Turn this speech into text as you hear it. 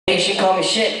She called me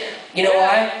shit. You know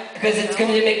why? Because it's going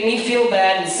to make me feel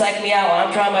bad and psych me out while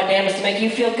I'm trying my damnedest to make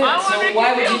you feel good. So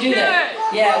why would you do that?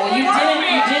 Yeah, well you didn't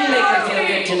make me feel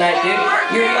good tonight, dude.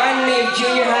 You reminded me of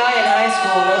junior high and high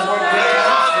school. Those weren't good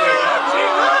times.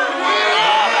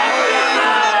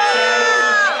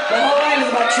 The whole life is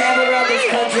about traveling around this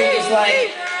country, just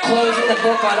like closing the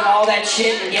book on all that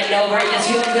shit and getting over it, just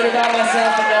feeling good about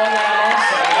myself and knowing that I'm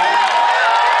awesome.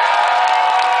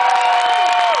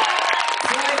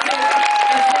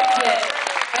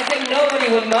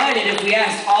 Nobody would mind it if we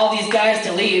asked all these guys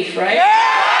to leave, right? Yeah!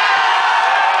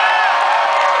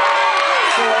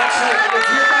 So actually, if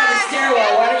you're by the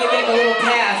stairwell, why don't you make a little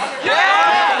path? Yeah!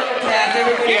 Make a little path,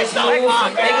 everybody just move,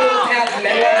 make a little path from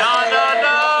everyone. No.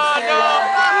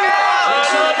 Make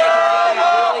sure that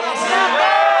really easy.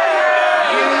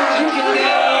 You can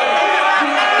go.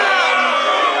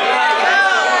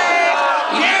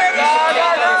 You should take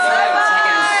our friends, I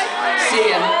guess. See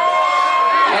ya.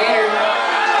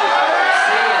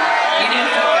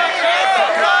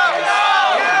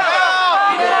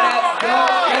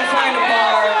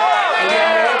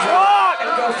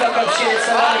 Shit, it's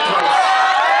some other place.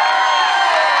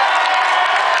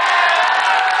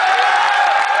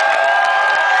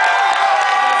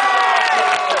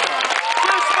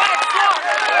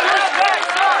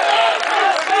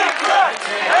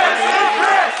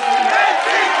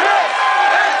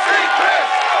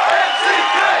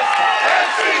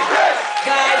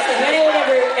 Guys, if anyone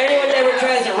ever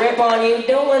tries to rip on you,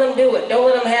 don't let them do it. Don't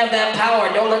let them have that power.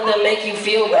 Don't let them make you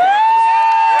feel bad.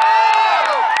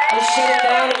 Just shut it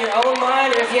down in your own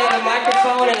mind, or if you have a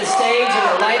microphone and a stage and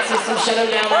a light system, shut them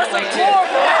down that way too.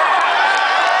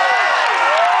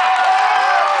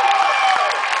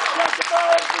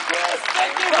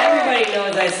 Everybody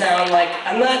knows I sound like,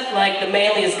 I'm not like the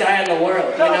manliest guy in the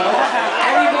world, you know?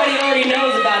 Everybody already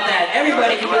knows about that.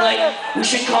 Everybody can be like, we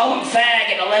should call him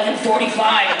fag at 11:45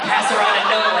 and pass around a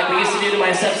note like we used to do to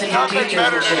my substitute teachers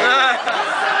and shit.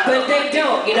 But they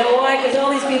don't. You know why? Because all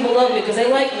these people love me because they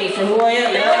like me for who I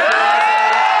am. They like me.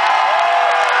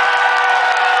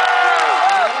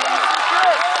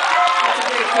 That's a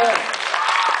great point.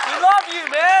 We love you,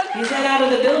 man. He's not out of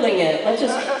the building yet.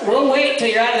 We'll wait till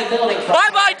you're out of the building.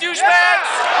 Bye-bye, douchebags.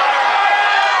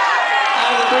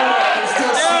 Out of the building, I can still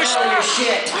smell your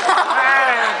shit.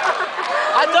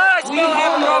 I thought I smelled him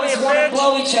from We want to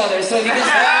blow each other, so if you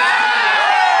just...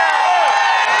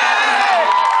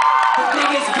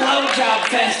 biggest blowjob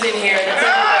fest in here that's ever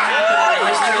happened in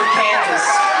the history of Kansas.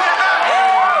 And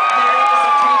there is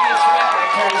a previous record,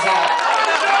 it turns out.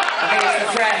 I think it's the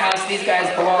frat house these guys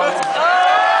belong to.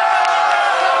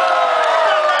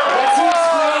 What's he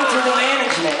explaining to the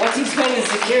management? What's he explaining to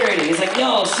security? He's like,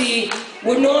 no, see,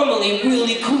 we're normally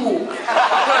really cool.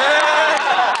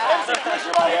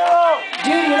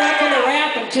 Dude, we're not going to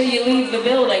rap until you leave the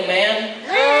building, man.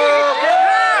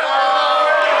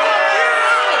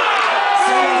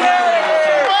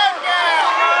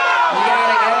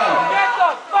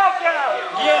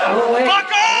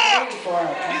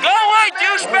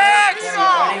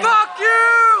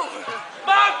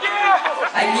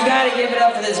 You gotta give it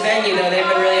up for this venue, though. They've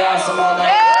been really awesome all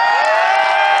night.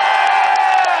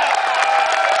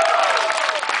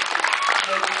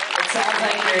 It sounds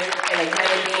like you're in a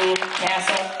Grenadine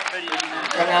castle.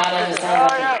 Granada, it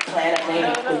sounds like a planet made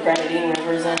with Grenadine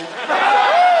rivers in.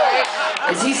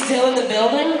 Is he still in the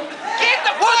building? Get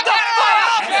the fuck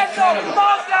out! Get the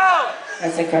fuck out!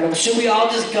 That's incredible. Should we all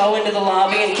just go into the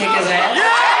lobby and kick his ass?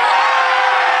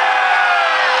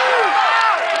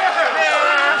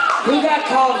 Who got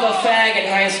called a fag in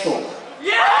high school?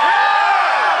 Yeah!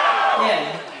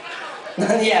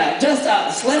 Yeah. Yeah, just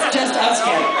us. Let's just us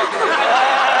get it.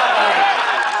 Right.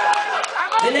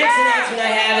 The next announcement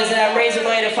I have is that I'm raising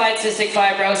money to fight cystic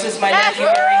fibrosis. My nephew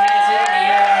Murray has it. In a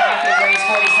year and a half, we've raised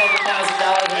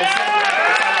 $47,000 in a simple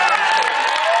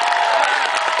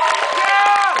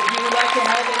If you would like to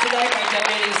help me tonight by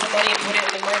donating some money and put it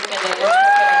in the merch book, I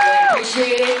really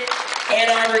appreciate it. Ann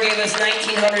Arbor gave us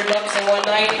 $1,900 in one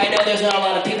night. I know there's not a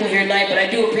lot of people here tonight, but I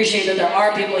do appreciate that there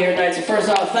are people here tonight. So first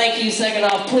off, thank you. Second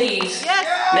off, please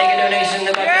make a donation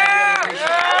to my family. Really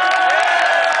appreciate it.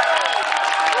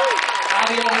 I'll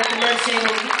be over at the merch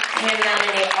table handing out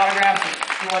any autographs.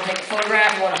 If you want to take a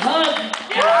photograph, you want a hug,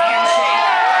 you want a handshake.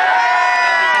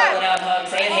 I'll be pulling out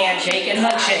hugs and handshake and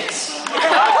hug shakes. Which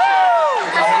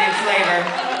is a new flavor.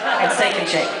 And steak and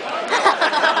shake.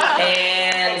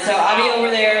 And so I'll be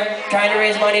over there trying to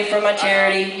raise money for my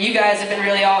charity. You guys have been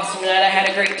really awesome tonight. I had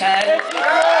a great time.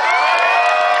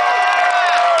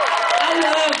 I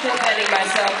love defending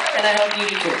myself, and I hope you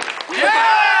do too.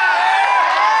 Yeah!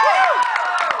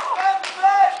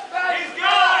 He's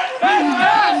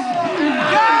good!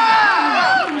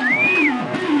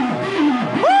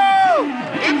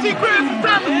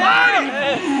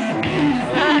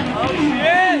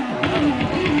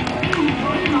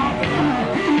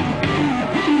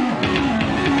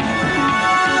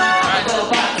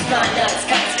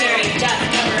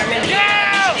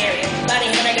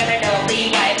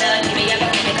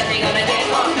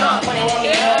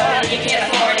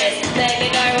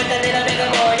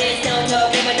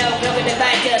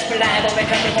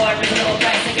 24, reasonable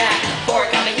price. I got 4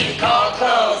 coming, you can call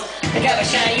clones. I got a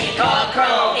shine, you can call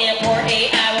chrome. Import 8,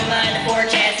 I will mind the 4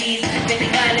 chassis. 50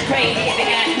 kind of crazy, if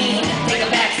it got me, take a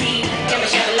back seat. Get my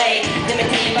Chevrolet. Let me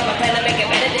tell you about my plan to make a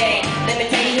better day. Let me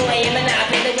tell you who I am and I'll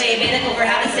pay the way. Made it over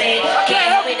how to say,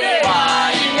 can't help me there.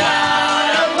 Why you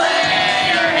gotta play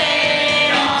your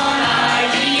head on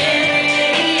IGA?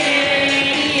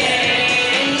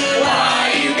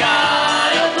 Why you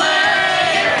gotta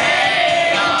play your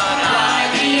head on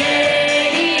IGA?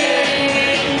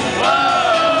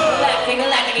 Whoa! Galactic,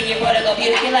 galactic, and your protocol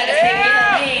beauty like a stick in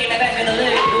a pain. I'm back in the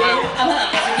loop. I'm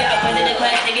humping, you're up in the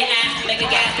class. If you ask to make a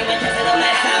gas, to win the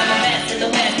last time. I'm best in the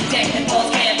west. Protecting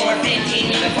false camp for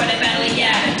 15 years before the battle,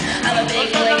 yeah. I'm a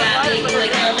big bully, got big bully,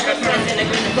 counter first in the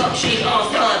group of book sheet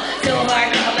monster.